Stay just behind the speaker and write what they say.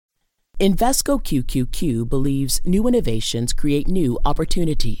Invesco QQQ believes new innovations create new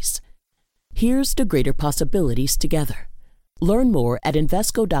opportunities. Here's to greater possibilities together. Learn more at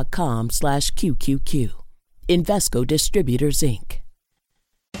Invesco.com/QQQ. Invesco Distributors, Inc.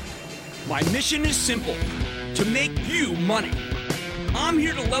 My mission is simple, to make you money. I'm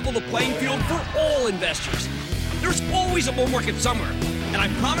here to level the playing field for all investors. There's always a bull market somewhere, and I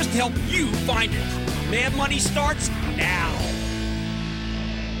promise to help you find it. Mad Money starts now.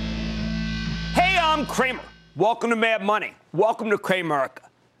 Hey, I'm Cramer. Welcome to Mad Money. Welcome to Cramerica.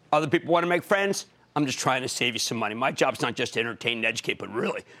 Other people want to make friends? I'm just trying to save you some money. My job's not just to entertain and educate, but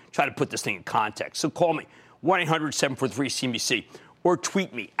really try to put this thing in context. So call me, 1-800-743-CNBC, or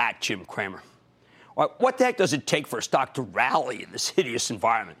tweet me at Jim Cramer. All right, what the heck does it take for a stock to rally in this hideous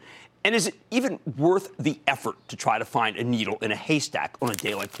environment? And is it even worth the effort to try to find a needle in a haystack on a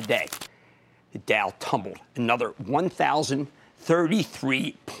day like today? The Dow tumbled another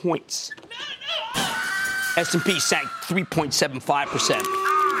 1,033 points. S&P sank 3.75%.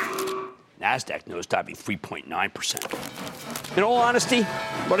 NASDAQ nosediving 3.9%. In all honesty,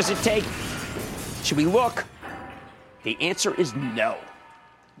 what does it take? Should we look? The answer is no.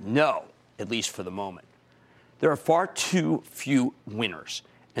 No, at least for the moment. There are far too few winners,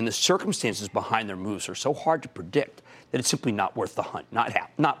 and the circumstances behind their moves are so hard to predict that it's simply not worth the hunt.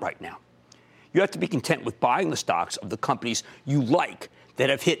 Not right now. You have to be content with buying the stocks of the companies you like that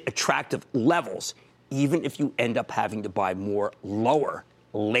have hit attractive levels, even if you end up having to buy more lower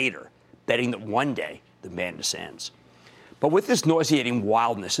later, betting that one day the madness ends. But with this nauseating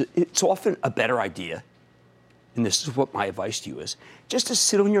wildness, it's often a better idea, and this is what my advice to you is, just to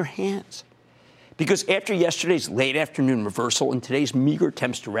sit on your hands. Because after yesterday's late afternoon reversal and today's meager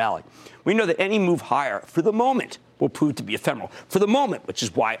attempts to rally, we know that any move higher, for the moment, will prove to be ephemeral. For the moment, which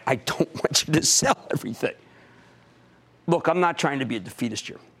is why I don't want you to sell everything. Look, I'm not trying to be a defeatist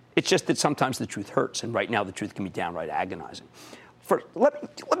here. It's just that sometimes the truth hurts, and right now the truth can be downright agonizing. Let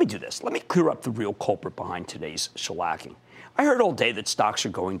me do this. Let me clear up the real culprit behind today's shellacking. I heard all day that stocks are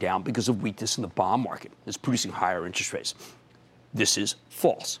going down because of weakness in the bond market. It's producing higher interest rates. This is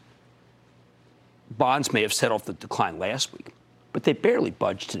false. Bonds may have set off the decline last week, but they barely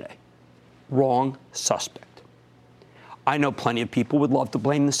budged today. Wrong suspect. I know plenty of people would love to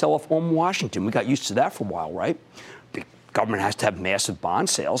blame the sell-off on Washington. We got used to that for a while, right? The government has to have massive bond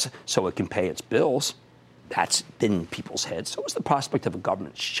sales so it can pay its bills. That's been in people's heads. So is the prospect of a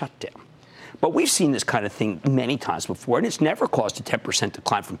government shutdown. But we've seen this kind of thing many times before, and it's never caused a 10%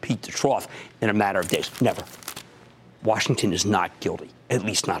 decline from peak to trough in a matter of days. Never. Washington is not guilty, at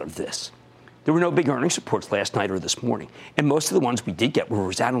least not of this. There were no big earnings reports last night or this morning, and most of the ones we did get were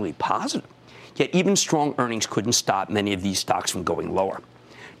resoundingly positive. Yet even strong earnings couldn't stop many of these stocks from going lower.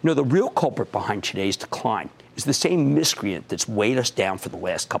 No, the real culprit behind today's decline is the same miscreant that's weighed us down for the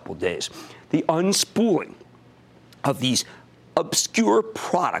last couple of days. The unspooling of these obscure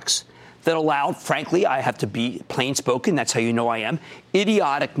products that allowed, frankly, I have to be plain spoken, that's how you know I am,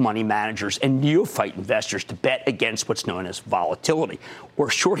 idiotic money managers and neophyte investors to bet against what's known as volatility,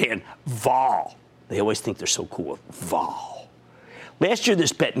 or shorthand, vol. They always think they're so cool with vol. Last year,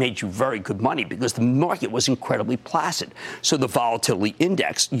 this bet made you very good money because the market was incredibly placid. So the volatility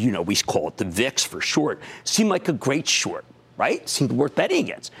index, we call it the VIX for short, seemed like a great short, right? Seemed worth betting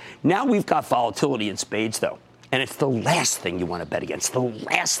against. Now we've got volatility in spades, though. And it's the last thing you want to bet against, the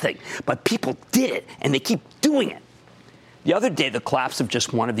last thing. But people did it, and they keep doing it. The other day, the collapse of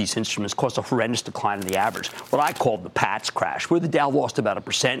just one of these instruments caused a horrendous decline in the average, what I called the Pats crash, where the Dow lost about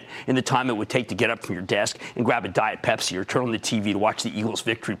 1% in the time it would take to get up from your desk and grab a Diet Pepsi or turn on the TV to watch the Eagles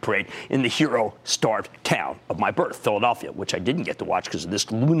victory parade in the hero-starved town of my birth, Philadelphia, which I didn't get to watch because of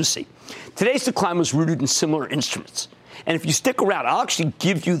this lunacy. Today's decline was rooted in similar instruments. And if you stick around, I'll actually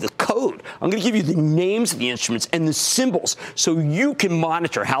give you the code. I'm going to give you the names of the instruments and the symbols so you can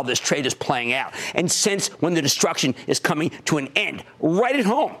monitor how this trade is playing out and sense when the destruction is coming to an end right at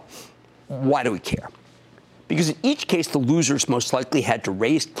home. Why do we care? Because in each case, the losers most likely had to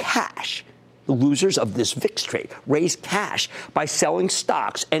raise cash. The losers of this VIX trade raised cash by selling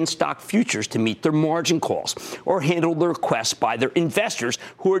stocks and stock futures to meet their margin calls or handle the requests by their investors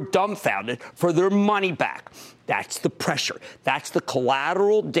who are dumbfounded for their money back. That's the pressure. That's the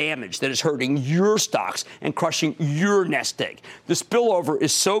collateral damage that is hurting your stocks and crushing your nest egg. The spillover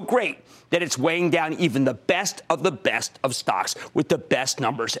is so great that it's weighing down even the best of stocks with the best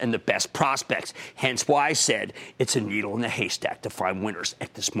numbers and the best prospects. Hence why I said it's a needle in the haystack to find winners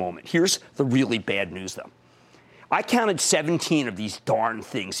at this moment. Here's the really bad news, though. I counted 17 of these darn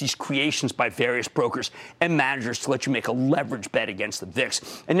things, these creations by various brokers and managers to let you make a leverage bet against the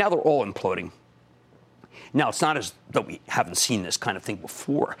VIX, and now they're all imploding. Now, it's not as though we haven't seen this kind of thing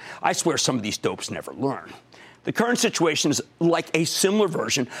before. I swear some of these dopes never learn. The current situation is like a similar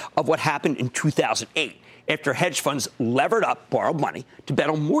version of what happened in 2008. After hedge funds levered up, borrowed money to bet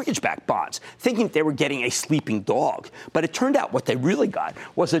on mortgage-backed bonds, thinking they were getting a sleeping dog. But it turned out what they really got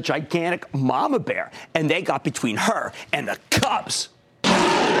was a gigantic mama bear, and they got between her and the cubs.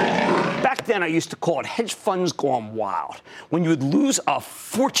 Back then, I used to call it hedge funds gone wild, when you would lose a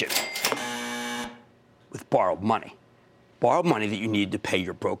fortune with borrowed money that you needed to pay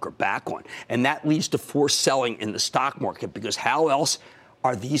your broker back on. And that leads to forced selling in the stock market, because how else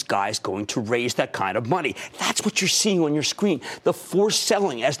are these guys going to raise that kind of money? That's what you're seeing on your screen, the forced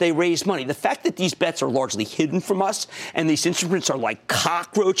selling as they raise money. The fact that these bets are largely hidden from us and these instruments are like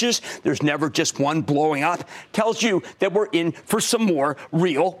cockroaches, there's never just one blowing up, tells you that we're in for some more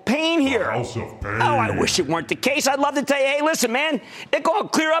real pain here. House of pain. Oh, I wish it weren't the case. I'd love to tell you, hey, listen, man, it's going to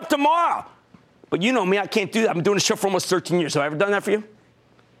clear up tomorrow. But you know me, I can't do that. I've been doing the show for almost 13 years. Have I ever done that for you?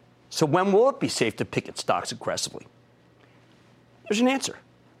 So when will it be safe to pick at stocks aggressively? There's an answer.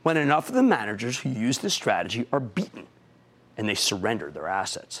 When enough of the managers who use this strategy are beaten and they surrender their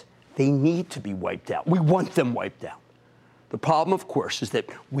assets. They need to be wiped out. We want them wiped out. The problem, of course, is that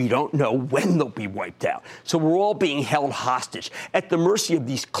we don't know when they'll be wiped out. So we're all being held hostage at the mercy of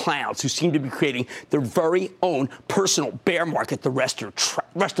these clowns who seem to be creating their very own personal bear market the rest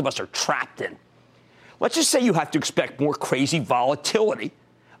of us are trapped in. Let's just say you have to expect more crazy volatility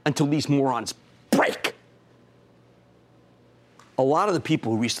until these morons break. A lot of the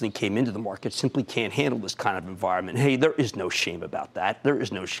people who recently came into the market simply can't handle this kind of environment. Hey, there is no shame about that. There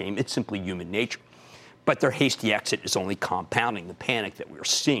is no shame. It's simply human nature. But their hasty exit is only compounding the panic that we're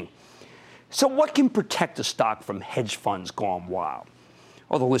seeing. So what can protect a stock from hedge funds gone wild?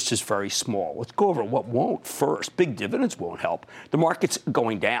 Well, the list is very small. Let's go over what won't first. Big dividends won't help. The market's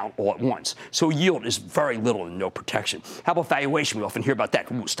going down all at once. So yield is very little and no protection. How about valuation? We often hear about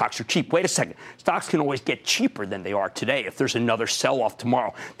that. Ooh, stocks are cheap. Wait a second. Stocks can always get cheaper than they are today if there's another sell-off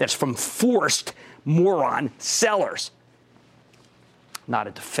tomorrow that's from forced moron sellers. Not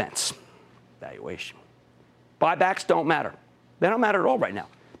a defense. Valuation. Buybacks don't matter. They don't matter at all right now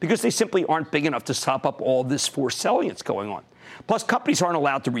because they simply aren't big enough to sop up all this forced selling that's going on. Plus, companies aren't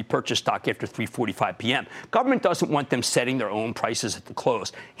allowed to repurchase stock after 3:45 p.m. Government doesn't want them setting their own prices at the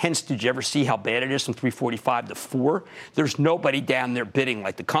close. Hence, did you ever see how bad it is from 3:45 to 4? There's nobody down there bidding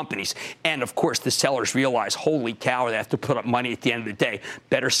like the companies. And, of course, the sellers realize, holy cow, they have to put up money at the end of the day.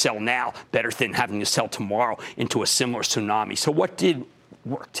 Better sell now, better than having to sell tomorrow into a similar tsunami. So what did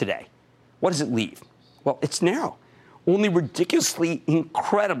work today? What does it leave? Well, it's narrow. Only ridiculously,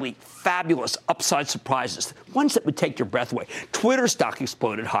 incredibly fabulous upside surprises, ones that would take your breath away. Twitter stock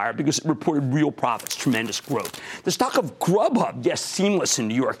exploded higher because it reported real profits, tremendous growth. The stock of Grubhub, yes, Seamless in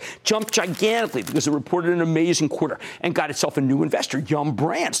New York, jumped gigantically because it reported an amazing quarter and got itself a new investor, Yum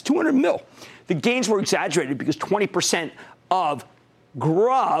Brands, $200 million. The gains were exaggerated because 20% of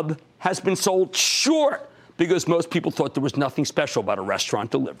Grub has been sold short because most people thought there was nothing special about a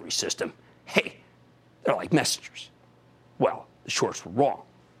restaurant delivery system. Hey, they're like messengers. Well, the shorts were wrong.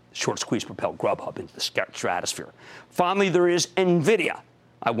 The short squeeze propelled Grubhub into the stratosphere. Finally, there is NVIDIA.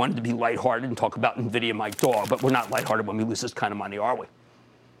 I wanted to be lighthearted and talk about NVIDIA, my dog, but we're not lighthearted when we lose this kind of money, are we?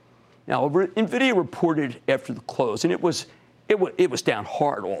 Now, NVIDIA reported after the close, and it was down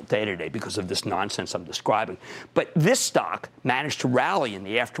hard all day today because of this nonsense I'm describing. But this stock managed to rally in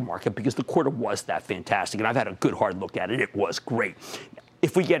the aftermarket because the quarter was that fantastic, and I've had a good hard look at it. It was great.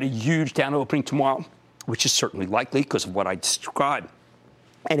 If we get a huge down opening tomorrow, which is certainly likely because of what I described,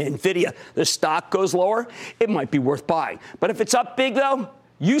 and NVIDIA, the stock goes lower, it might be worth buying. But if it's up big, though,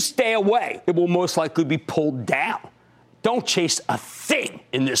 you stay away. It will most likely be pulled down. Don't chase a thing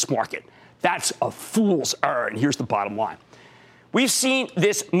in this market. That's a fool's errand. And here's the bottom line. We've seen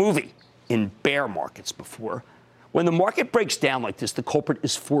this movie in bear markets before. When the market breaks down like this, the culprit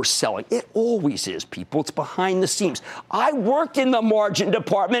is forced selling. It always is, people. It's behind the scenes. I worked in the margin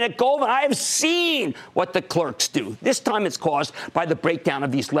department at Goldman. I have seen what the clerks do. This time it's caused by the breakdown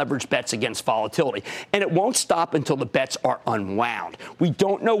of these leveraged bets against volatility. And it won't stop until the bets are unwound. We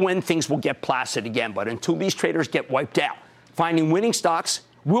don't know when things will get placid again, but until these traders get wiped out, finding winning stocks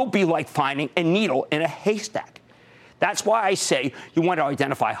will be like finding a needle in a haystack. That's why I say you want to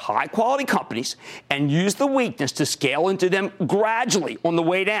identify high-quality companies and use the weakness to scale into them gradually on the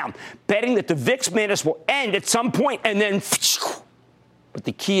way down, betting that the VIX madness will end at some point and then... But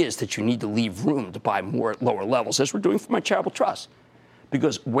the key is that you need to leave room to buy more at lower levels, as we're doing for my charitable trust.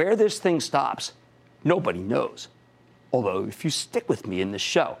 Because where this thing stops, nobody knows. Although, if you stick with me in this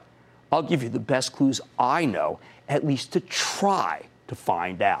show, I'll give you the best clues I know, at least to try to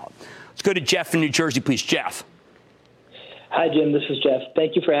find out. Let's go to Jeff in New Jersey, please. Jeff. Hi, Jim. This is Jeff.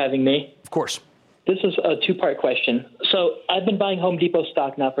 Thank you for having me. Of course. This is a two-part question. So I've been buying Home Depot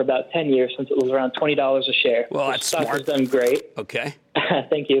stock now for about 10 years, since it was around $20 a share. Well, the that's stock smart. has done great. Okay.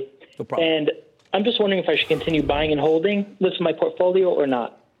 Thank you. No problem. And I'm just wondering if I should continue buying and holding this in my portfolio or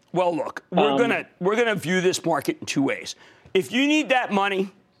not. Well, look, we're gonna view this market in two ways. If you need that money,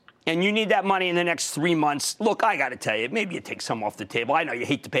 and you need that money in the next 3 months, look, I got to tell you, maybe you take some off the table. I know you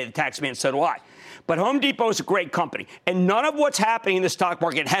hate to pay the tax man, so do I. But Home Depot is a great company, and none of what's happening in the stock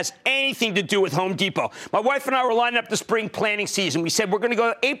market has anything to do with Home Depot. My wife and I were lining up the spring planning season. We said we're going to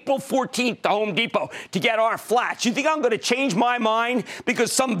go April 14th to Home Depot to get our flats. You think I'm going to change my mind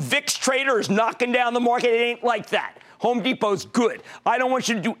because some VIX trader is knocking down the market? It ain't like that. Home Depot's good. I don't want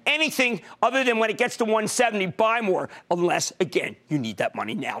you to do anything other than when it gets to 170, buy more, unless, again, you need that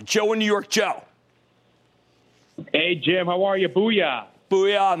money now. Joe in New York. Joe. Hey, Jim. How are you? Booyah.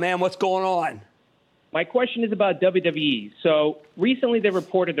 Booyah, man. What's going on? My question is about WWE. So recently they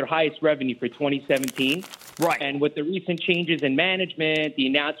reported their highest revenue for 2017. Right. And with the recent changes in management, the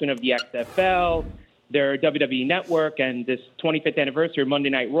announcement of the XFL, their WWE Network, and this 25th anniversary of Monday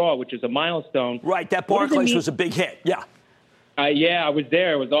Night Raw, which is a milestone. Right, that Barclays was a big hit. Yeah. Yeah, I was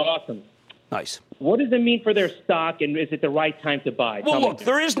there. It was awesome. Nice. What does it mean for their stock, and is it the right time to buy? Well, look,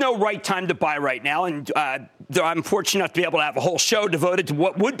 there is no right time to buy right now, and I'm fortunate enough to be able to have a whole show devoted to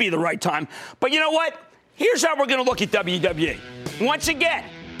what would be the right time. But you know what? Here's how we're going to look at WWE. Once again,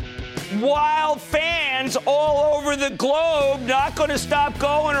 wild fans all over the globe not going to stop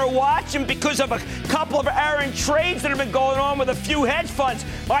going or watching because of a couple of errant trades that have been going on with a few hedge funds.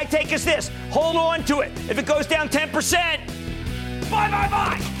 My take is this: hold on to it. If it goes down 10%,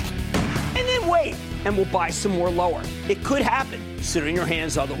 buy. And then wait, and we'll buy some more lower. It could happen. Sit in your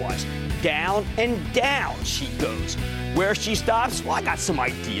hands otherwise. Down and down she goes. Where she stops, well, I got some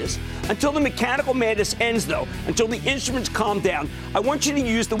ideas. Until the mechanical madness ends, though, until the instruments calm down, I want you to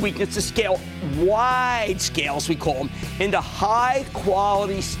use the weakness to scale wide scales, we call them, into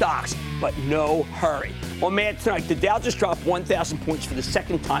high-quality stocks, but no hurry. Well, man, tonight, the Dow just dropped 1,000 points for the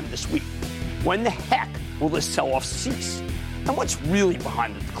second time this week. When the heck will this sell-off cease? And what's really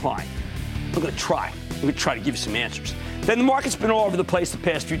behind the decline? I'm going to try to give you some answers. Then the market's been all over the place the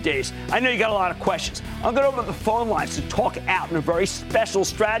past few days. I know you got a lot of questions. I'm going to open up the phone lines to talk out in a very special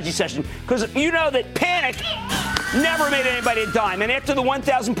strategy session because you know that panic never made anybody a dime. And after the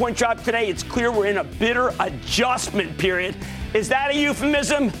 1,000-point drop today, it's clear we're in a bitter adjustment period. Is that a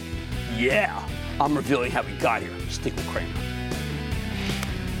euphemism? Yeah. I'm revealing how we got here. Stick with Cramer.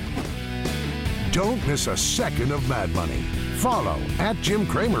 Don't miss a second of Mad Money. Follow @Jim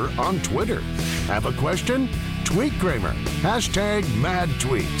Cramer on Twitter. Have a question? Tweet Cramer.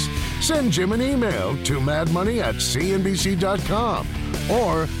 #MadTweets. Send Jim an email to madmoney@cnbc.com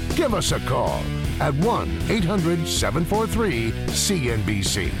or give us a call at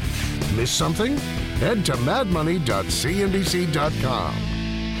 1-800-743-CNBC. Miss something? Head to madmoney.cnbc.com.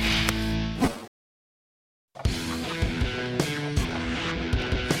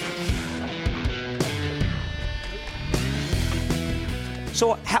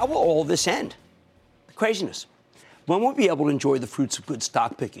 So how will all this end? The craziness. When will we be able to enjoy the fruits of good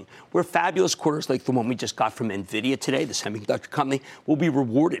stock picking, where fabulous quarters like the one we just got from NVIDIA today, the semiconductor company, will be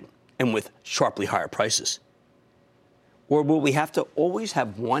rewarded and with sharply higher prices? Or will we have to always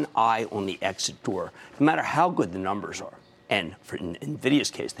have one eye on the exit door, no matter how good the numbers are? And for in NVIDIA's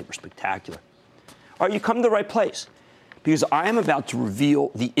case, they were spectacular. Are you come to the right place? Because I am about to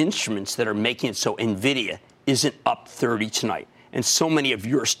reveal the instruments that are making it so NVIDIA isn't up 30 tonight. And so many of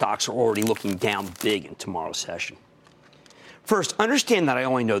your stocks are already looking down big in tomorrow's session. First, understand that I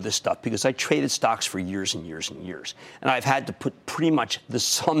only know this stuff because I traded stocks for years and years and years. And I've had to put pretty much the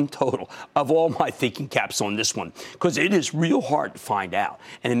sum total of all my thinking caps on this one because it is real hard to find out.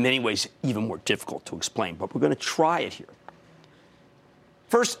 And in many ways, even more difficult to explain. But we're going to try it here.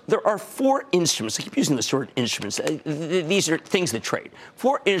 First, there are 4 instruments. I keep using the word instruments. These are things that trade.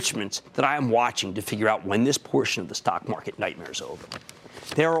 4 instruments that I am watching to figure out when this portion of the stock market nightmare is over.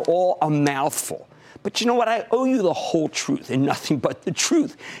 They are all a mouthful. But you know what? I owe you the whole truth and nothing but the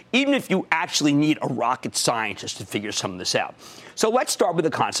truth, even if you actually need a rocket scientist to figure some of this out. So let's start with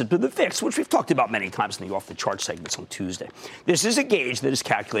the concept of the VIX, which we've talked about many times in the off-the-chart segments on Tuesday. This is a gauge that is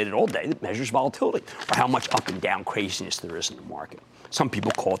calculated all day that measures volatility, or how much up and down craziness there is in the market. Some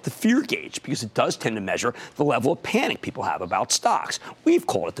people call it the fear gauge because it does tend to measure the level of panic people have about stocks. We've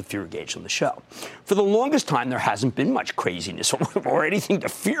called it the fear gauge on the show. For the longest time, there hasn't been much craziness or anything to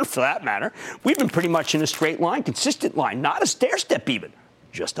fear for that matter. We've been pretty much in a straight line, consistent line, not a stair step even,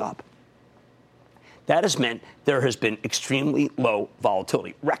 just up. That has meant there has been extremely low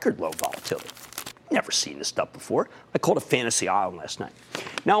volatility, record low volatility. Never seen this stuff before. I called it Fantasy Island last night.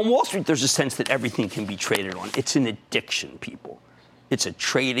 Now, on Wall Street, there's a sense that everything can be traded on. It's an addiction, people. It's a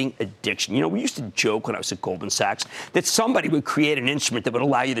trading addiction. You know, we used to joke when I was at Goldman Sachs that somebody would create an instrument that would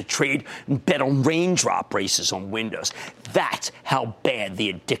allow you to trade and bet on raindrop races on windows. That's how bad the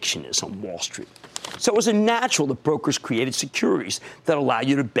addiction is on Wall Street. So it was a natural that brokers created securities that allow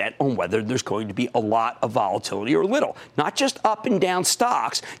you to bet on whether there's going to be a lot of volatility or little. Not just up and down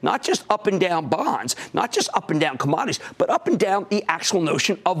stocks, not just up and down bonds, not just up and down commodities, but up and down the actual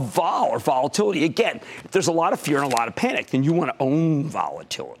notion of vol or volatility. Again, if there's a lot of fear and a lot of panic, then you want to own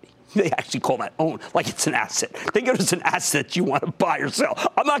volatility. They actually call that own, like it's an asset. Think of it as an asset you want to buy or sell.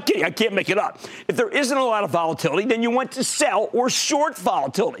 I'm not kidding. I can't make it up. If there isn't a lot of volatility, then you want to sell or short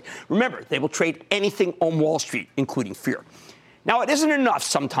volatility. Remember, they will trade anything on Wall Street, including fear. Now, it isn't enough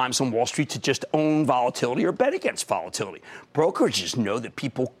sometimes on Wall Street to just own volatility or bet against volatility. Brokerages know that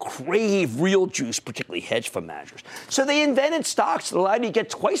people crave real juice, particularly hedge fund managers. So they invented stocks that allow you to get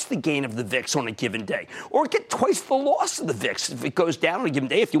twice the gain of the VIX on a given day, or get twice the loss of the VIX if it goes down on a given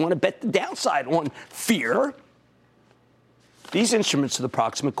day if you want to bet the downside on fear. These instruments are the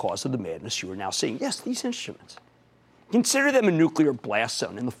proximate cause of the madness you are now seeing. Yes, these instruments. Consider them a nuclear blast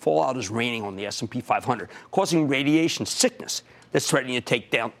zone, and the fallout is raining on the S&P 500, causing radiation sickness that's threatening to take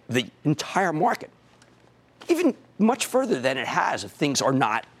down the entire market, even much further than it has if things are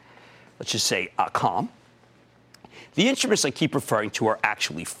not, let's just say, calm. The instruments I keep referring to are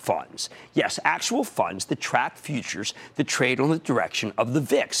actually funds. Yes, actual funds that track futures that trade on the direction of the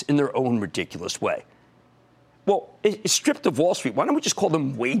VIX in their own ridiculous way. Well, it's stripped of Wall Street. Why don't we just call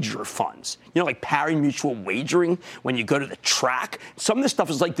them wager funds? You know, like pari-mutuel wagering when you go to the track. Some of this stuff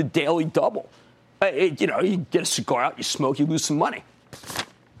is like the daily double. You know, you get a cigar out, you smoke, you lose some money.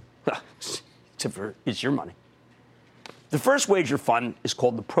 Except for it's your money. The first wager fund is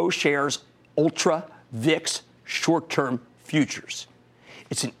called the ProShares Ultra VIX Short-Term Futures.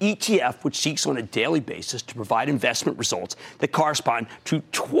 It's an ETF which seeks on a daily basis to provide investment results that correspond to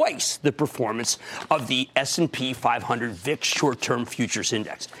twice the performance of the S&P 500 VIX Short-Term Futures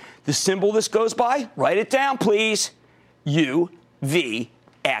Index. The symbol this goes by, write it down, please, UVXY.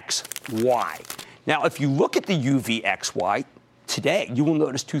 Now, if you look at the UVXY today, you will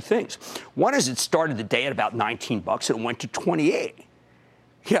notice two things. One is it started the day at about $19 and it went to 28.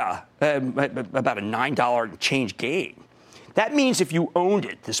 Yeah, about a $9 and change gain. That means if you owned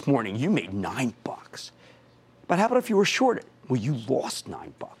it this morning, you made $9. But how about if you were shorted? Well, you lost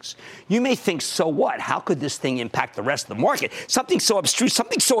 $9. You may think, so what? How could this thing impact the rest of the market? Something so abstruse,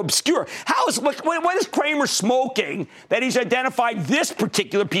 something so obscure. What is Cramer smoking that he's identified this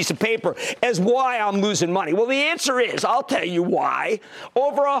particular piece of paper as why I'm losing money? Well, the answer is, I'll tell you why.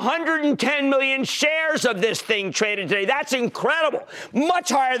 Over 110 million shares of this thing traded today. That's incredible. Much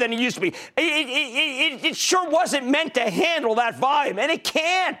higher than it used to be. It sure wasn't meant to handle that volume, and it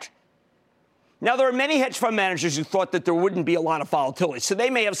can't. Now, there are many hedge fund managers who thought that there wouldn't be a lot of volatility, so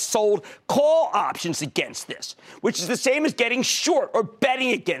they may have sold call options against this, which is the same as getting short or betting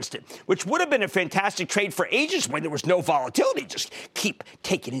against it, which would have been a fantastic trade for agents when there was no volatility. Just keep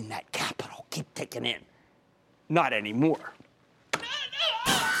taking in that capital, keep taking in. Not anymore.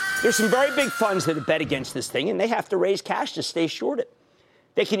 There's some very big funds that have bet against this thing, and they have to raise cash to stay short it.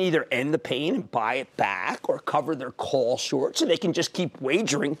 They can either end the pain and buy it back or cover their call short, so they can just keep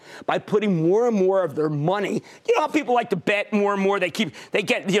wagering by putting more and more of their money. You know how people like to bet more and more? They've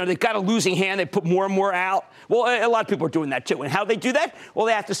got a losing hand. They put more and more out. Well, a lot of people are doing that, too. And how do they do that? Well,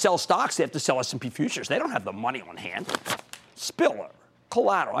 they have to sell stocks. They have to sell S&P futures. They don't have the money on hand. Spillover.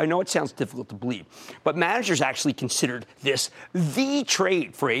 Collateral. I know it sounds difficult to believe, but managers actually considered this the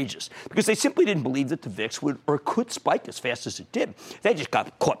trade for ages because they simply didn't believe that the VIX would or could spike as fast as it did. They just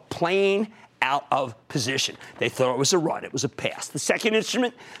got caught plain out of position. They thought it was a run. It was a pass. The second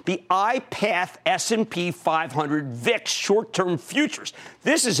instrument, the iPath S&P 500 VIX short-term futures.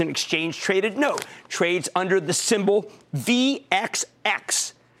 This is an exchange-traded note. Trades under the symbol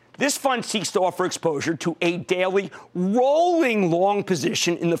VXX. This fund seeks to offer exposure to a daily rolling long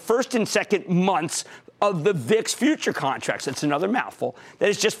position in the first and second months of the VIX future contracts. That's another mouthful. That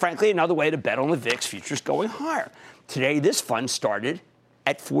is just, frankly, another way to bet on the VIX futures going higher. Today, this fund started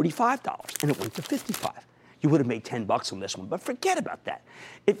at $45, and it went to $55. You would have made $10 on this one, but forget about that.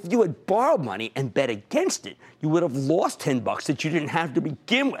 If you had borrowed money and bet against it, you would have lost $10 that you didn't have to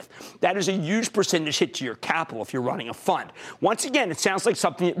begin with. That is a huge percentage hit to your capital if you're running a fund. Once again, it sounds like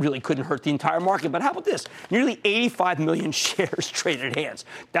something that really couldn't hurt the entire market, but how about this? Nearly 85 million shares traded hands.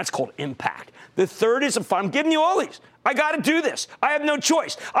 That's called impact. The third is a fund. I'm giving you all these. I got to do this. I have no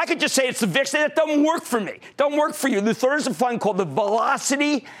choice. I could just say it's the VIX. That doesn't work for me. Don't work for you. The third is a fund called the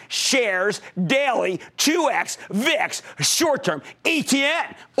Velocity Shares Daily 2X VIX Short-Term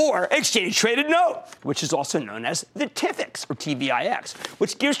ETN, or Exchange Traded Note, which is also known as the TIVIX, or TVIX,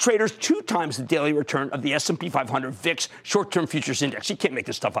 which gives traders 2 times the daily return of the S&P 500 VIX Short-Term Futures Index. You can't make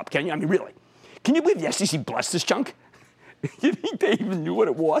this stuff up, can you? I mean, really. Can you believe the SEC blessed this junk? You think they even knew what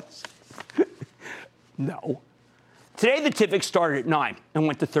it was? No. Today, the TIVIX started at 9 and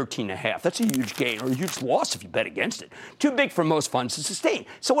went to 13.5. That's a huge gain or a huge loss if you bet against it. Too big for most funds to sustain.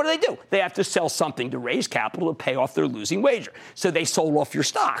 So what do? They have to sell something to raise capital to pay off their losing wager. So they sold off your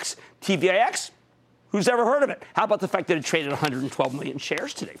stocks. TVIX? Who's ever heard of it? How about the fact that it traded 112 million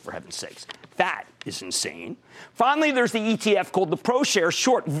shares today, for heaven's sakes? That is insane. Finally, there's the ETF called the ProShares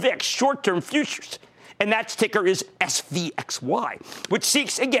Short VIX Short-Term Futures. And that ticker is SVXY, which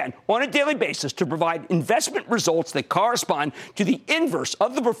seeks, again, on a daily basis to provide investment results that correspond to the inverse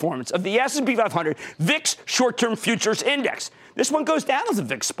of the performance of the S&P 500 VIX Short-Term Futures Index. This one goes down as the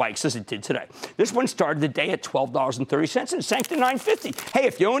VIX spikes, as it did today. This one started the day at $12.30 and sank to $9.50. Hey,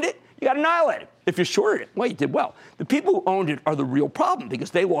 if you owned it, you got annihilated. If you shorted it, well, you did well. The people who owned it are the real problem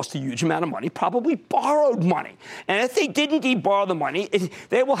because they lost a huge amount of money, probably borrowed money. And if they did indeed borrow the money,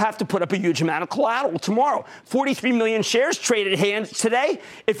 they will have to put up a huge amount of collateral tomorrow. 43 million shares traded hands today.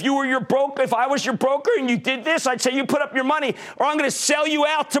 If I was your broker and you did this, I'd say you put up your money or I'm going to sell you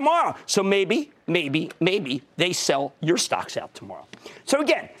out tomorrow. So maybe they sell your stocks out tomorrow. So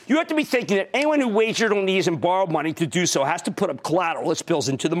again, you have to be thinking that anyone who wagered on these and borrowed money to do so has to put up collateral that spills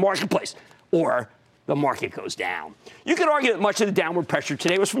into the marketplace, or the market goes down. You could argue that much of the downward pressure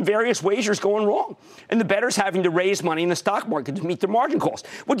today was from various wagers going wrong and the bettors having to raise money in the stock market to meet their margin calls.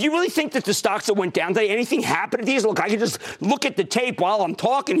 Well, do you really think that the stocks that went down today, anything happened to these? Look, I can just look at the tape while I'm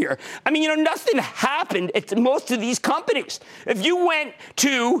talking here. I mean, nothing happened at most of these companies. If you went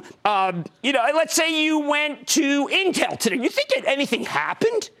to, let's say you went to Intel today, you think that anything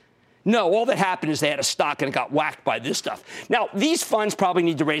happened? No, all that happened is they had a stock and it got whacked by this stuff. Now, these funds probably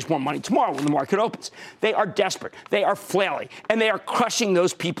need to raise more money tomorrow when the market opens. They are desperate. They are flailing. And they are crushing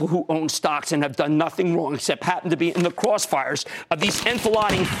those people who own stocks and have done nothing wrong except happen to be in the crossfires of these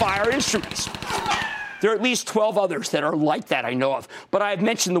enfilading fire instruments. There are at least 12 others that are like that I know of. But I have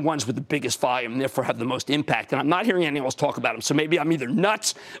mentioned the ones with the biggest volume and therefore have the most impact. And I'm not hearing anyone else talk about them. So maybe I'm either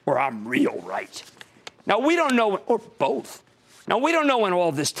nuts or I'm real right. Now, we don't know, or both. Now, we don't know when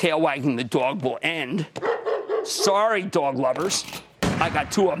all this tail wagging the dog will end. Sorry, dog lovers. I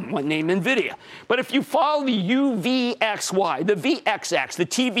got 2 of them, one named NVIDIA. But if you follow the UVXY, the VXX, the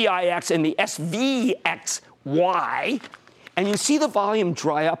TVIX, and the SVXY, and you see the volume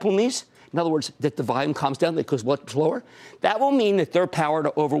dry up on these, in other words, that the volume calms down, that goes much lower, that will mean that their power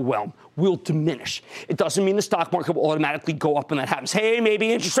to overwhelm will diminish. It doesn't mean the stock market will automatically go up when that happens. Hey,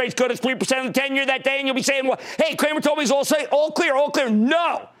 maybe interest rates go to 3% of the 10-year that day, and you'll be saying, well, hey, Cramer told me it's all clear.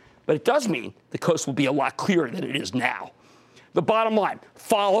 No. But it does mean the coast will be a lot clearer than it is now. The bottom line,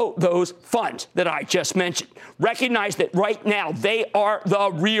 follow those funds that I just mentioned. Recognize that right now they are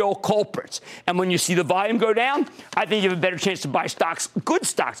the real culprits. And when you see the volume go down, I think you have a better chance to buy stocks, good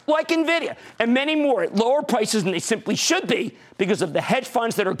stocks, like NVIDIA, and many more at lower prices than they simply should be because of the hedge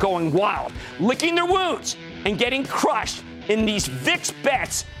funds that are going wild, licking their wounds and getting crushed in these VIX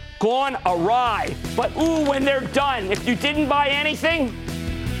bets gone awry. But, when they're done, if you didn't buy anything,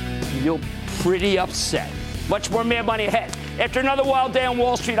 you're pretty upset. Much more Mad Money ahead. After another wild day on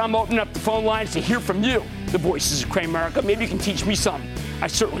Wall Street, I'm opening up the phone lines to hear from you, the voices of Cramerica. Maybe you can teach me something. I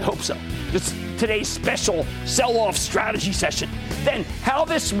certainly hope so. This today's special sell-off strategy session. Then, how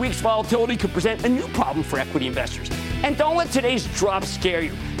this week's volatility could present a new problem for equity investors. And don't let today's drop scare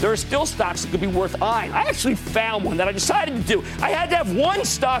you. There are still stocks that could be worth eyeing. I actually found one that I decided to do. I had to have one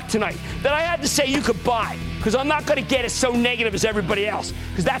stock tonight that I had to say you could buy because I'm not going to get it so negative as everybody else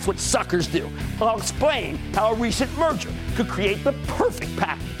because that's what suckers do. I'll explain how a recent merger could create the perfect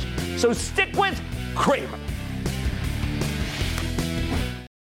package. So stick with Cramer.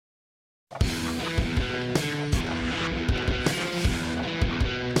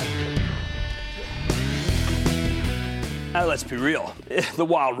 Now, let's be real. The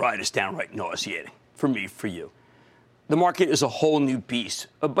wild ride is downright nauseating. For me, for you. The market is a whole new beast,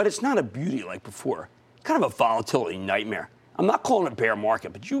 but it's not a beauty like before. Kind of a volatility nightmare. I'm not calling it a bear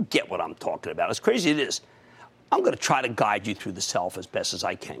market, but you get what I'm talking about. As crazy as it is, I'm going to try to guide you through the self as best as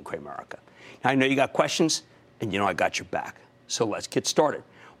I can, Cramerica. Now, I know you got questions, and I got your back. So let's get started.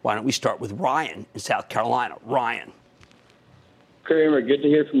 Why don't we start with Ryan in South Carolina? Ryan. Cramer, good to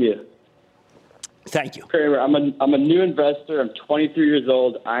hear from you. Thank you. Cramer, I'm a new investor. I'm 23 years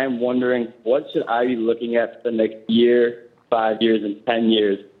old. I am wondering, what should I be looking at for the next year, 5 years, and 10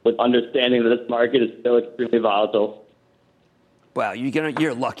 years, with understanding that this market is still extremely volatile? Well,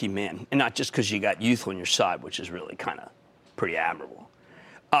 you're a lucky man, and not just because you got youth on your side, which is really kind of pretty admirable.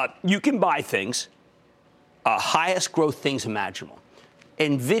 You can buy things, highest growth things imaginable.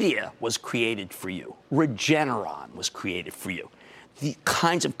 NVIDIA was created for you. Regeneron was created for you. The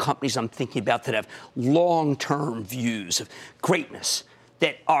kinds of companies I'm thinking about that have long-term views of greatness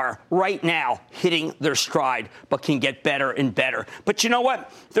that are right now hitting their stride but can get better and better. But you know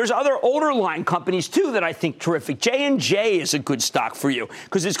what? There's other older line companies, too, that I think terrific. J&J is a good stock for you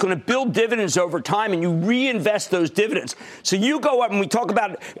because it's going to build dividends over time, and you reinvest those dividends. So you go up and we talk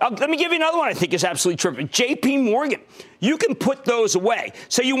about it. Let me give you another one I think is absolutely terrific. J.P. Morgan. You can put those away.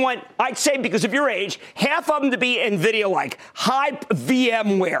 So you want, I'd say, because of your age, half of them to be NVIDIA-like, high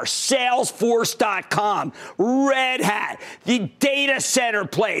VMware, Salesforce.com, Red Hat, the data center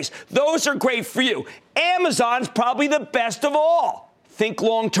plays. Those are great for you. Amazon's probably the best of all. Think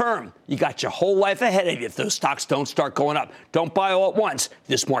long term. You got your whole life ahead of you if those stocks don't start going up. Don't buy all at once.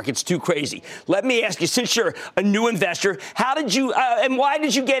 This market's too crazy. Let me ask you, since you're a new investor, how did you and why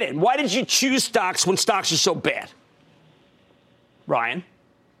did you get in? Why did you choose stocks when stocks are so bad? Ryan?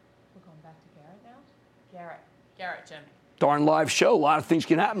 We're going back to Garrett now? Garrett, Jim. Darn live show. A lot of things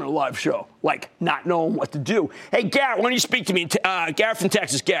can happen in a live show, like not knowing what to do. Hey, Garrett, why don't you speak to me? Garrett from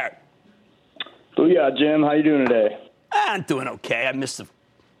Texas. Garrett. Booyah, Jim. How you doing today? I'm doing okay. I missed the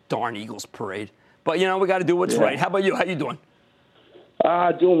darn Eagles parade. But, we got to do what's right. How about you? How you doing?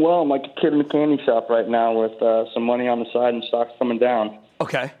 Doing well. I'm like a kid in the candy shop right now with some money on the side and stocks coming down.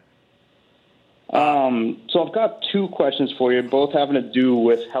 Okay. So I've got two questions for you, both having to do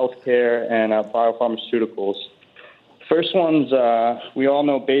with healthcare and biopharmaceuticals. First one's, we all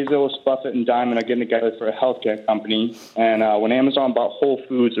know Bezos, Buffett, and Diamond are getting together for a healthcare company. And when Amazon bought Whole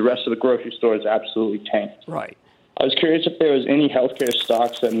Foods, the rest of the grocery stores absolutely tanked. Right. I was curious if there was any healthcare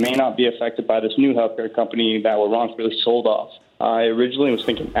stocks that may not be affected by this new healthcare company that were wrongfully sold off. I originally was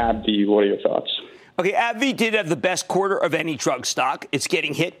thinking AbbVie. What are your thoughts? Okay, AbbVie did have the best quarter of any drug stock. It's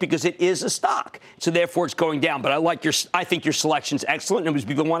getting hit because it is a stock, so therefore it's going down. But I think your selection's excellent, and it would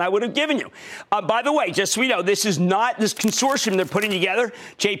be the one I would have given you. By the way, just so we know, this is not this consortium they're putting together.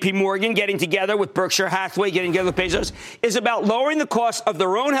 J.P. Morgan getting together with Berkshire Hathaway, getting together with Bezos, is about lowering the cost of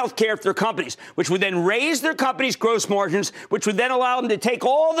their own health care for their companies, which would then raise their company's gross margins, which would then allow them to take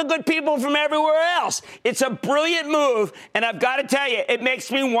all the good people from everywhere else. It's a brilliant move, and I've got to tell you, it makes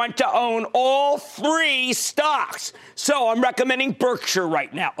me want to own all three stocks. So I'm recommending Berkshire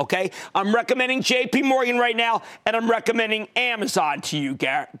right now, okay? I'm recommending J.P. Morgan right now, and I'm recommending Amazon to you,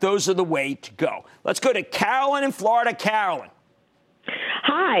 Garrett. Those are the way to go. Let's go to Carolyn in Florida. Carolyn.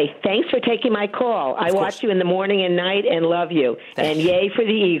 Hi. Thanks for taking my call. I watch you in the morning and night and love you. And yay for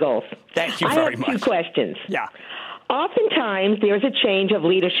the Eagles. Thank you very much. I have two questions. Yeah. Oftentimes, there's a change of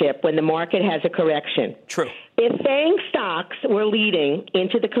leadership when the market has a correction. True. If FANG stocks were leading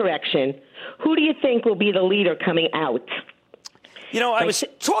into the correction, who do you think will be the leader coming out? I was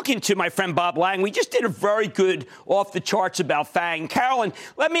talking to my friend Bob Lang. We just did a very good off the charts about FANG. Carolyn,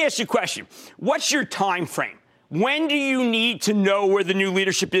 let me ask you a question. What's your time frame? When do you need to know where the new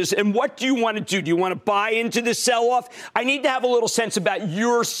leadership is, and what do you want to do? Do you want to buy into the sell-off? I need to have a little sense about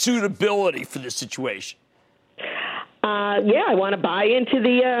your suitability for this situation. I want to buy into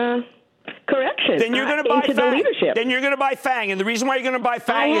the correction. Then you're going to buy into FANG. the leadership. Then you're going to buy FANG. And the reason why you're going to buy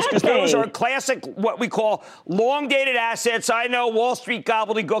FANG is because those are classic, what we call long-dated assets. I know Wall Street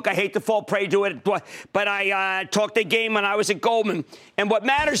gobbledygook. I hate to fall prey to it, but I talked the game when I was at Goldman. And what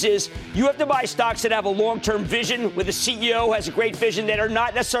matters is you have to buy stocks that have a long-term vision, with a CEO who has a great vision, that are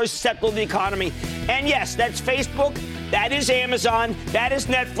not necessarily susceptible to the economy. And yes, that's Facebook. That is Amazon. That is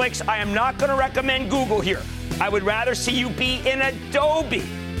Netflix. I am not going to recommend Google here. I would rather see you be in Adobe.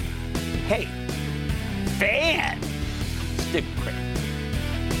 Hey, fan. Stick quick.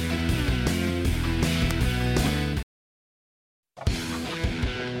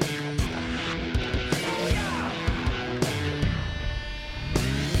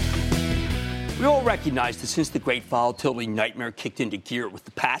 We all recognize that since the great volatility nightmare kicked into gear with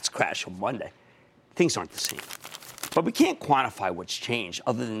the Pats crash on Monday, things aren't the same. But we can't quantify what's changed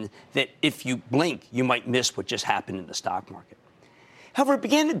other than that if you blink, you might miss what just happened in the stock market. However, it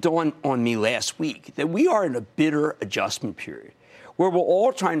began to dawn on me last week that we are in a bitter adjustment period where we're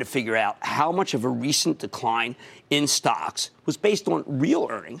all trying to figure out how much of a recent decline in stocks was based on real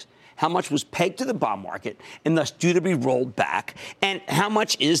earnings, how much was pegged to the bond market and thus due to be rolled back, and how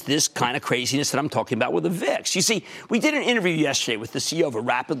much is this kind of craziness that I'm talking about with the VIX. You see, we did an interview yesterday with the CEO of a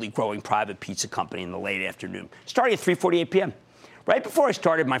rapidly growing private pizza company in the late afternoon, starting at 3:48 p.m. Right before I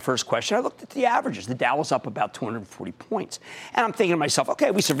started my first question, I looked at the averages. The Dow was up about 240 points. And I'm thinking to myself,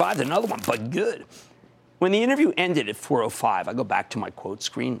 okay, we survived another one, but good. When the interview ended at 4:05, I go back to my quote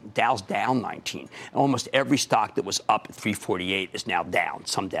screen. Dow's down 19. And almost every stock that was up at 348 is now down,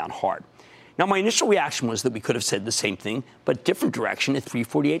 some down hard. Now, my initial reaction was that we could have said the same thing, but different direction at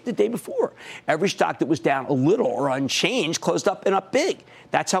 348 the day before. Every stock that was down a little or unchanged closed up and up big.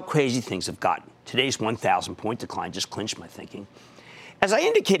 That's how crazy things have gotten. Today's 1,000-point decline just clinched my thinking. As I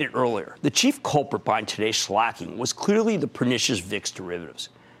indicated earlier, the chief culprit behind today's slacking was clearly the pernicious VIX derivatives.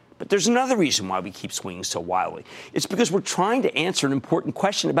 But there's another reason why we keep swinging so wildly. It's because we're trying to answer an important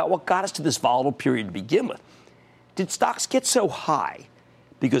question about what got us to this volatile period to begin with. Did stocks get so high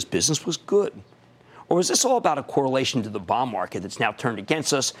because business was good? Or is this all about a correlation to the bond market that's now turned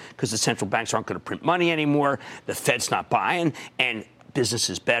against us because the central banks aren't going to print money anymore, the Fed's not buying, and business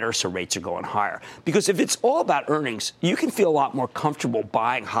is better, so rates are going higher? Because if it's all about earnings, you can feel a lot more comfortable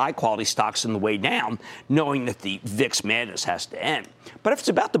buying high-quality stocks on the way down, knowing that the VIX madness has to end. But if it's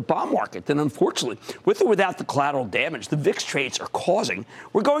about the bond market, then unfortunately, with or without the collateral damage the VIX trades are causing,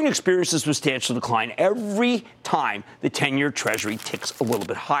 we're going to experience a substantial decline every time the 10-year Treasury ticks a little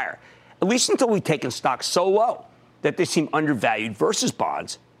bit higher, at least until we've taken stocks so low that they seem undervalued versus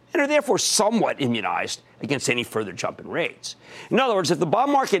bonds and are therefore somewhat immunized against any further jump in rates. In other words, if the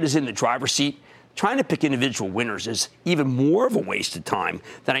bond market is in the driver's seat, trying to pick individual winners is even more of a waste of time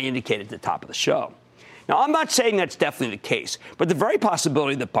than I indicated at the top of the show. Now, I'm not saying that's definitely the case, but the very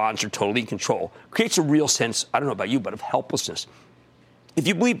possibility that bonds are totally in control creates a real sense, I don't know about you, but of helplessness. If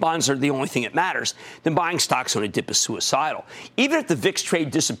you believe bonds are the only thing that matters, then buying stocks on a dip is suicidal. Even if the VIX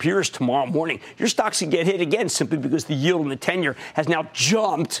trade disappears tomorrow morning, your stocks can get hit again simply because the yield on the 10-year has now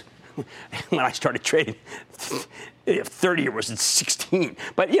jumped. When I started trading, 30-year was at 16.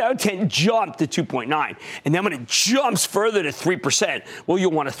 But, 10 jumped to 2.9. And then when it jumps further to 3%, well,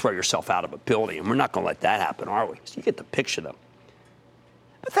 you'll want to throw yourself out of a building. And we're not going to let that happen, are we? So you get the picture, though.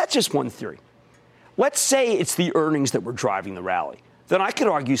 But that's just one theory. Let's say it's the earnings that were driving the rally. Then I could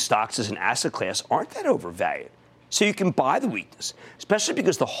argue stocks as an asset class aren't that overvalued. So you can buy the weakness, especially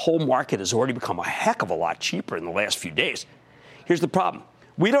because the whole market has already become a heck of a lot cheaper in the last few days. Here's the problem.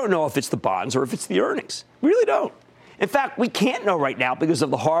 We don't know if it's the bonds or if it's the earnings. We really don't. In fact, we can't know right now because of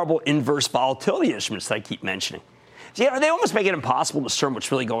the horrible inverse volatility instruments that I keep mentioning. They almost make it impossible to discern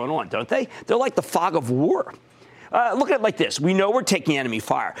what's really going on, don't they? They're like the fog of war. Look at it like this. We know we're taking enemy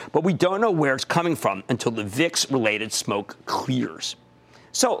fire, but we don't know where it's coming from until the VIX-related smoke clears.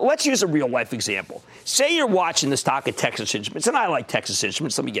 So let's use a real-life example. Say you're watching the stock of Texas Instruments, and I like Texas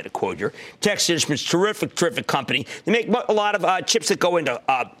Instruments. Let me get a quote here. Texas Instruments, terrific company. They make a lot of chips that go into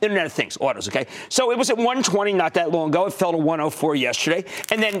Internet of Things, autos, okay? So it was at 120 not that long ago. It fell to 104 yesterday,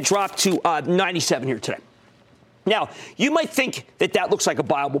 and then dropped to 97 here today. Now, you might think that looks like a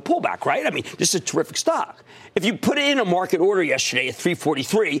viable pullback, right? I mean, this is a terrific stock. If you put it in a market order yesterday at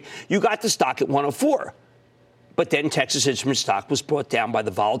 343, you got the stock at 104. But then Texas Instruments stock was brought down by the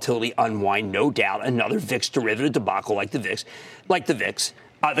volatility unwind, no doubt, another VIX derivative debacle like the VIX, like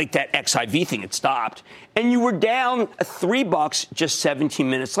that XIV thing had stopped. And you were down $3 just 17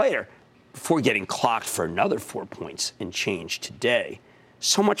 minutes later before getting clocked for another 4 points and change today.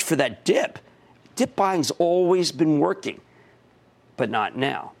 So much for that dip. Dip buying's always been working, but not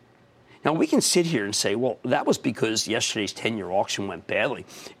now. Now, we can sit here and say, well, that was because yesterday's 10-year auction went badly,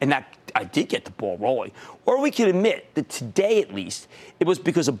 and that I did get the ball rolling. Or we can admit that today, at least, it was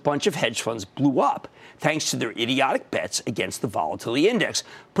because a bunch of hedge funds blew up thanks to their idiotic bets against the volatility index,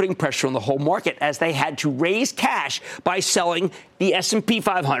 putting pressure on the whole market as they had to raise cash by selling the S&P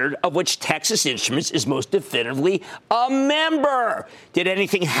 500, of which Texas Instruments is most definitively a member. Did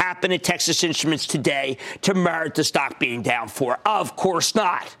anything happen at Texas Instruments today to merit the stock being down 4? Of course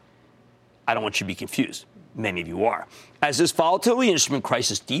not. I don't want you to be confused. Many of you are. As this volatility instrument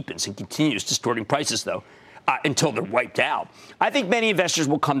crisis deepens and continues distorting prices, though, until they're wiped out, I think many investors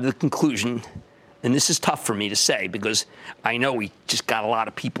will come to the conclusion, and this is tough for me to say because I know we just got a lot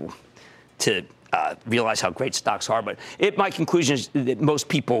of people to realize how great stocks are, but my conclusion is that most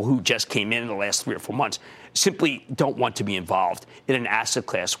people who just came in the last 3 or 4 months simply don't want to be involved in an asset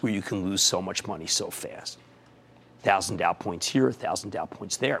class where you can lose so much money so fast. 1,000 Dow points here, 1,000 Dow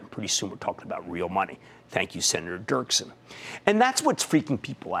points there. And pretty soon we're talking about real money. Thank you, Senator Dirksen. And that's what's freaking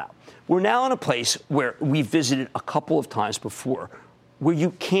people out. We're now in a place where we visited a couple of times before where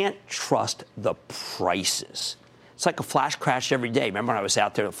you can't trust the prices. It's like a flash crash every day. Remember when I was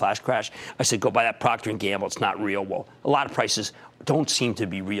out there, a flash crash? I said, go buy that Procter & Gamble. It's not real. Well, a lot of prices don't seem to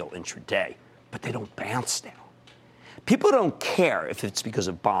be real intraday, but they don't bounce now. People don't care if it's because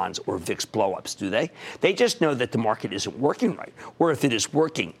of bonds or VIX blowups, do they? They just know that the market isn't working right, or if it is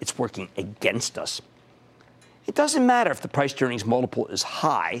working, it's working against us. It doesn't matter if the price-to-earnings multiple is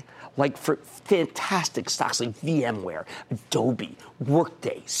high, like for fantastic stocks like VMware, Adobe,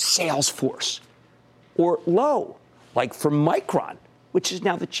 Workday, Salesforce, or low, like for Micron, which is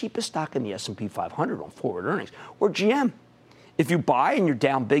now the cheapest stock in the S&P 500 on forward earnings, or GM. If you buy and you're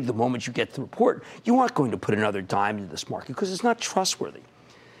down big the moment you get the report, you aren't going to put another dime into this market because it's not trustworthy.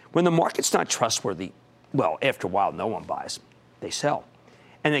 When the market's not trustworthy, well, after a while, no one buys. They sell.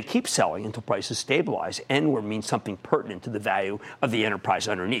 And they keep selling until prices stabilize and/or mean something pertinent to the value of the enterprise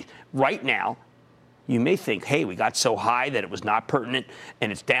underneath. Right now, you may think, hey, we got so high that it was not pertinent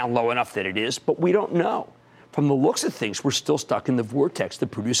and it's down low enough that it is, but we don't know. From the looks of things, we're still stuck in the vortex that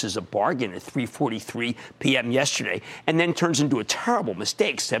produces a bargain at 3:43 p.m. yesterday and then turns into a terrible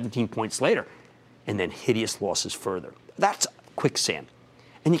mistake 17 points later and then hideous losses further. That's quicksand.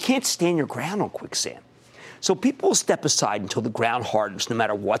 And you can't stand your ground on quicksand. So people will step aside until the ground hardens, no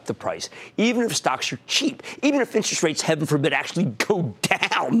matter what the price, even if stocks are cheap, even if interest rates, heaven forbid, actually go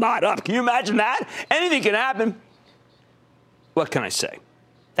down, not up. Can you imagine that? Anything can happen. What can I say?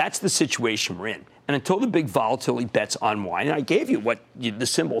 That's the situation we're in. And until the big volatility bets unwind, and I gave you the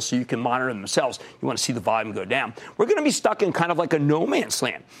symbols so you can monitor them themselves. You want to see the volume go down. We're going to be stuck in kind of like a no man's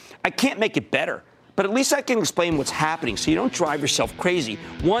land. I can't make it better, but at least I can explain what's happening so you don't drive yourself crazy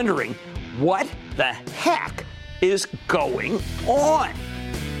wondering what the heck is going on.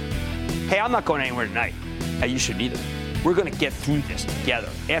 Hey, I'm not going anywhere tonight. You shouldn't either. We're going to get through this together.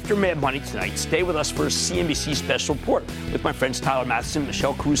 After Mad Money tonight, stay with us for a CNBC special report with my friends Tyler Matheson,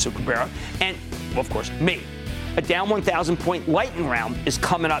 Michelle Caruso-Cabrera, and, well, of course, me. A down 1,000-point lightning round is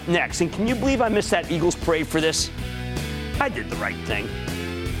coming up next. And can you believe I missed that Eagles parade for this? I did the right thing.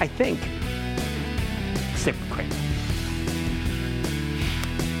 I think. Stick with Cramer.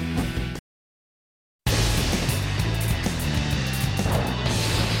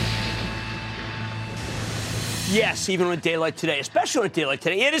 Yes, even on a day like today, especially on a day like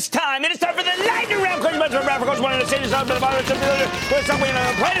today, it is time. It is time for the lightning round. Play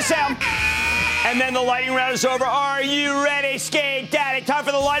the sound. And then the lightning round is over. Are you ready, Skate Daddy? Time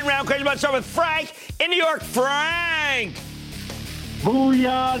for the lightning round. Start with Frank in New York. Frank.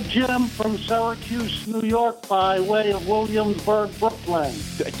 Booyah, Jim from Syracuse, New York, by way of Williamsburg, Brooklyn.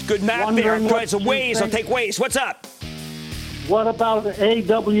 Good map there. It's a Waze. I'll take Waze. What's up? What about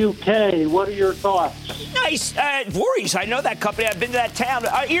AWK? What are your thoughts? Nice. Voorhees, I know that company. I've been to that town.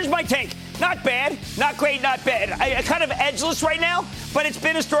 Here's my take. Not bad. Not great. Not bad. Kind of edgeless right now, but it's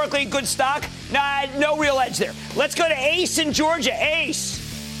been historically a good stock. No real edge there. Let's go to Ace in Georgia. Ace.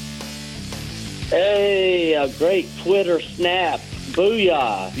 Hey, a great Twitter snap.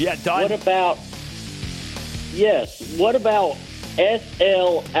 Booyah. Yeah, done. What about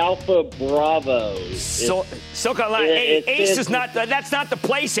SL Alpha Bravo? Silicon Line. Ace is not. That's not the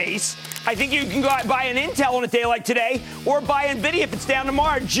place, Ace. I think you can go out and buy an Intel on a day like today, or buy NVIDIA if it's down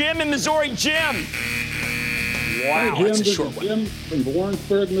tomorrow. Jim in Missouri. Jim. Wow, Jim, that's a short one. Jim from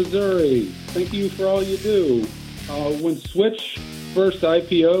Warrensburg, Missouri. Thank you for all you do. When Switch first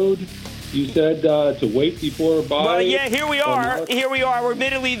IPO'd, you said to wait before buy. Well, yeah, here we are. We're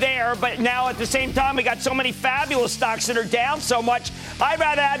admittedly there, but now at the same time, we got so many fabulous stocks that are down so much. I'd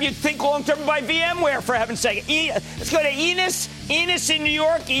rather have you think long-term and buy VMware, for heaven's sake. Let's go to Enos. Enos in New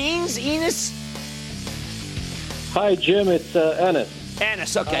York. Enos. Hi, Jim. It's Ennis.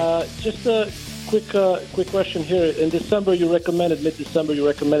 Ennis, okay. Just a quick question here. In December, mid-December, you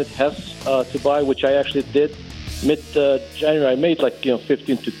recommended Hess to buy, which I actually did. Mid-January, I made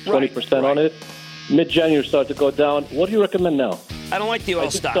 15 to 20% on it. Mid-January started to go down. What do you recommend now? I don't like the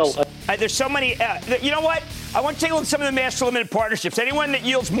oil stocks. There's so many. You know what? I want to take a look at some of the master limited partnerships. Anyone that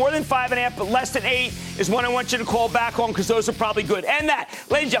yields more than 5.5 but less than 8 is one I want you to call back on because those are probably good. And that,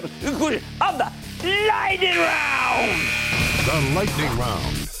 ladies and gentlemen, the conclusion of the Lightning Round. The Lightning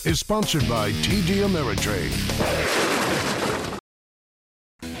Round is sponsored by TD Ameritrade.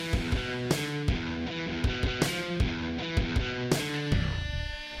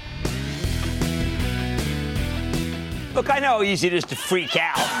 Look, I know how easy it is to freak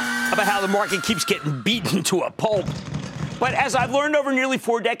out about how the market keeps getting beaten to a pulp. But as I've learned over nearly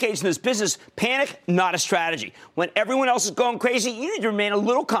 4 decades in this business, panic, not a strategy. When everyone else is going crazy, you need to remain a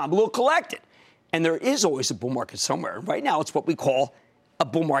little calm, a little collected. And there is always a bull market somewhere. Right now, it's what we call a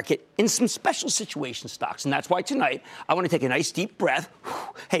bull market in some special situation stocks. And that's why tonight I want to take a nice deep breath.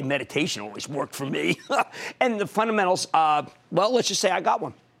 Hey, meditation always worked for me. And the fundamentals, well, let's just say I got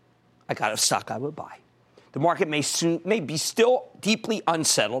one. I got a stock I would buy. The market may be still deeply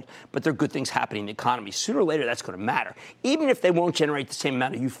unsettled, but there are good things happening in the economy. Sooner or later, that's going to matter, even if they won't generate the same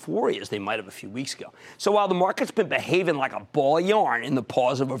amount of euphoria as they might have a few weeks ago. So while the market's been behaving like a ball of yarn in the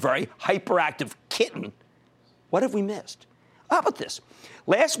paws of a very hyperactive kitten, what have we missed? How about this?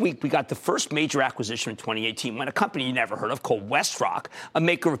 Last week, we got the first major acquisition in 2018 when a company you never heard of called WestRock, a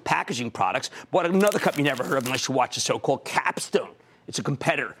maker of packaging products, bought another company you never heard of unless you watch the so-called Capstone. It's a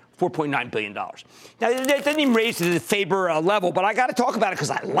competitor. $4.9 billion. Now, it didn't even raise to the Faber level, but I got to talk about it because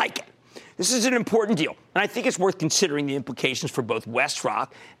I like it. This is an important deal, and I think it's worth considering the implications for both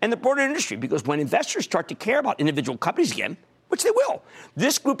WestRock and the broader industry, because when investors start to care about individual companies again, which they will,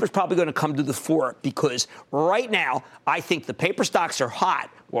 this group is probably going to come to the fore, because right now, I think the paper stocks are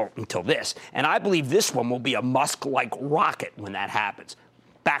hot, well, until this, and I believe this one will be a Musk-like rocket when that happens.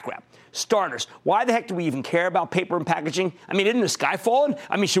 Background. Starters, why the heck do we even care about paper and packaging? I mean, isn't the sky falling?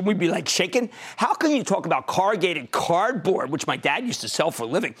 I mean, should we be like shaken? How can you talk about corrugated cardboard, which my dad used to sell for a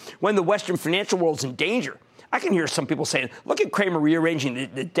living, when the Western financial world's in danger? I can hear some people saying, look at Cramer rearranging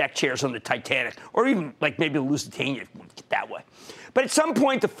the deck chairs on the Titanic, or even like maybe the Lusitania, that way. But at some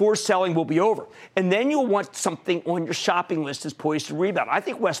point, the forced selling will be over, and then you'll want something on your shopping list that's poised to rebound. I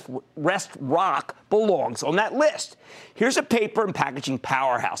think WestRock belongs on that list. Here's a paper and packaging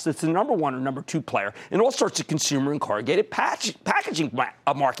powerhouse that's the number one or number two player in all sorts of consumer and corrugated packaging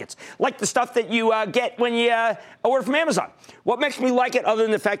markets, like the stuff that you get when you order from Amazon. What makes me like it, other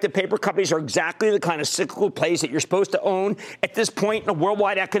than the fact that paper companies are exactly the kind of cyclical plays that you're supposed to own at this point in a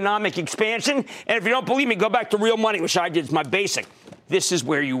worldwide economic expansion? And if you don't believe me, go back to real money, which I did. It's my basic. This is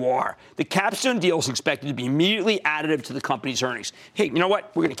where you are. The Capstone deal is expected to be immediately additive to the company's earnings. Hey, you know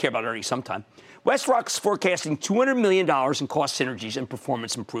what? We're going to care about earnings sometime. WestRock's forecasting $200 million in cost synergies and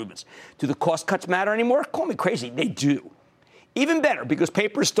performance improvements. Do the cost cuts matter anymore? Call me crazy. They do. Even better, because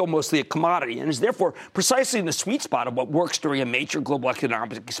paper is still mostly a commodity and is therefore precisely in the sweet spot of what works during a major global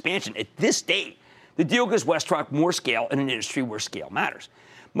economic expansion. At this date, the deal gives WestRock more scale in an industry where scale matters.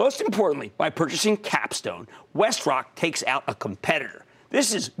 Most importantly, by purchasing Capstone, WestRock takes out a competitor.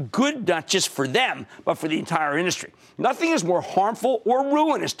 This is good not just for them, but for the entire industry. Nothing is more harmful or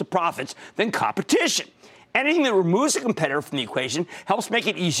ruinous to profits than competition. Anything that removes a competitor from the equation helps make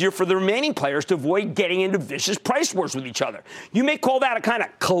it easier for the remaining players to avoid getting into vicious price wars with each other. You may call that a kind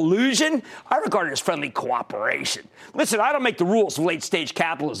of collusion. I regard it as friendly cooperation. Listen, I don't make the rules of late-stage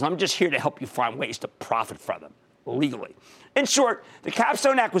capitalism. I'm just here to help you find ways to profit from them legally. In short, the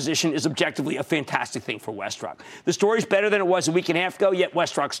Capstone acquisition is objectively a fantastic thing for WestRock. The story's better than it was a week and a half ago, yet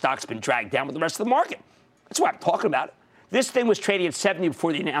WestRock stock's been dragged down with the rest of the market. That's why I'm talking about it. This thing was trading at 70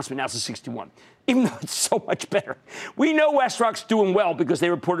 before the announcement, now it's at 61, even though it's so much better. We know WestRock's doing well because they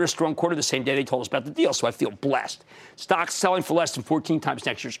reported a strong quarter the same day they told us about the deal, so I feel blessed. Stock's selling for less than 14 times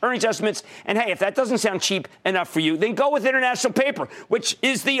next year's earnings estimates. And hey, if that doesn't sound cheap enough for you, then go with International Paper, which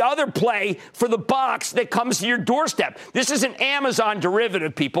is the other play for the box that comes to your doorstep. This is an Amazon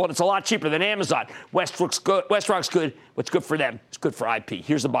derivative, people, and it's a lot cheaper than Amazon. WestRock's good. What's good for them is good for IP.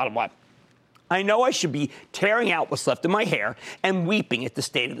 Here's the bottom line. I know I should be tearing out what's left of my hair and weeping at the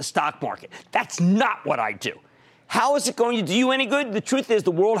state of the stock market. That's not what I do. How is it going to do you any good? The truth is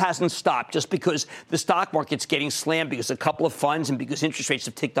the world hasn't stopped just because the stock market's getting slammed because a couple of funds and because interest rates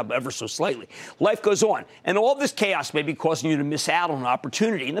have ticked up ever so slightly. Life goes on, and all this chaos may be causing you to miss out on an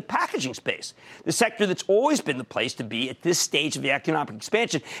opportunity in the packaging space, the sector that's always been the place to be at this stage of the economic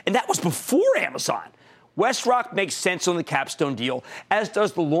expansion, and that was before Amazon. WestRock makes sense on the Capstone deal, as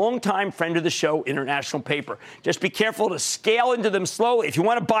does the longtime friend of the show, International Paper. Just be careful to scale into them slowly. If you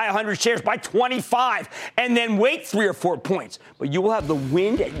want to buy 100 shares, buy 25, and then wait 3 or 4 points. But you will have the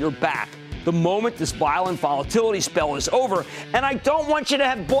wind at your back the moment this violent volatility spell is over, and I don't want you to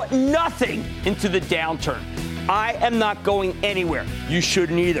have bought nothing into the downturn. I am not going anywhere. You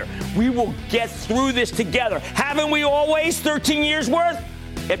shouldn't either. We will get through this together. Haven't we always? 13 years worth?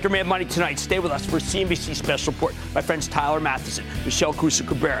 After Mad Money tonight, stay with us for a CNBC special report. My friends Tyler Matheson, Michelle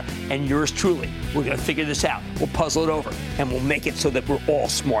Caruso-Cabrera, and yours truly. We're going to figure this out. We'll puzzle it over, and we'll make it so that we're all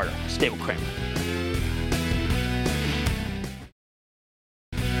smarter. Stay with Cramer.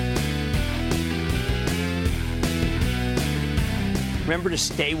 Remember to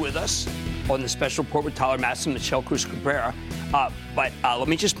stay with us on the special report with Tyler Matheson, Michelle Caruso-Cabrera. But let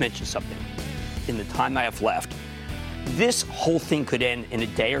me just mention something. In the time I have left, This whole thing could end in a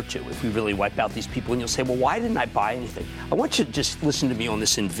day or two if we really wipe out these people. And you'll say, well, why didn't I buy anything? I want you to just listen to me on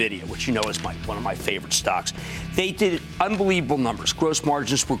this NVIDIA, which you know is one of my favorite stocks. They did unbelievable numbers. Gross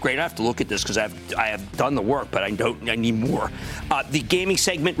margins were great. I have to look at this because I have done the work, but I need more. The gaming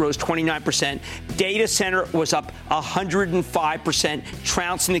segment rose 29%. Data center was up 105%,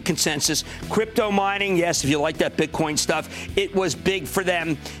 trouncing the consensus. Crypto mining, yes, if you like that Bitcoin stuff, it was big for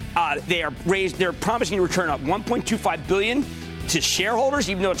them. They're promising to return up $1.25 billion to shareholders,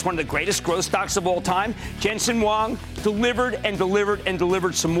 even though it's one of the greatest growth stocks of all time. Jensen Huang delivered and delivered and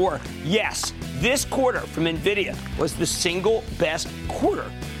delivered some more. Yes, this quarter from NVIDIA was the single best quarter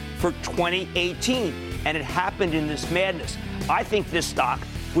for 2018, and it happened in this madness. I think this stock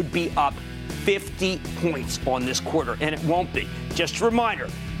would be up 50 points on this quarter, and it won't be. Just a reminder,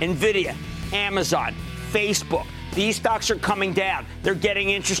 NVIDIA, Amazon, Facebook, these stocks are coming down. They're getting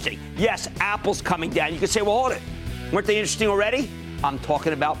interesting. Yes, Apple's coming down. You can say, well, hold it. Weren't they interesting already? I'm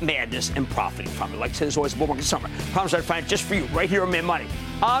talking about madness and profiting from it. Like I said, there's always a bull market summer. Promise I'd find it just for you right here on Mad Money.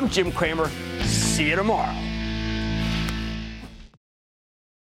 I'm Jim Cramer. See you tomorrow.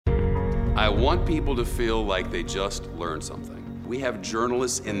 I want people to feel like they just learned something. We have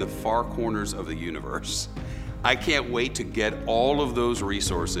journalists in the far corners of the universe. I can't wait to get all of those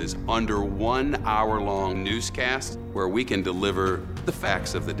resources under 1 hour-long newscast where we can deliver the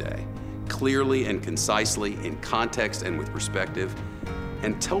facts of the day, clearly and concisely, in context and with perspective,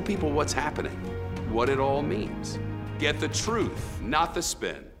 and tell people what's happening, what it all means. Get the truth, not the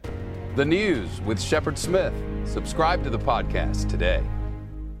spin. The News with Shepard Smith. Subscribe to the podcast today.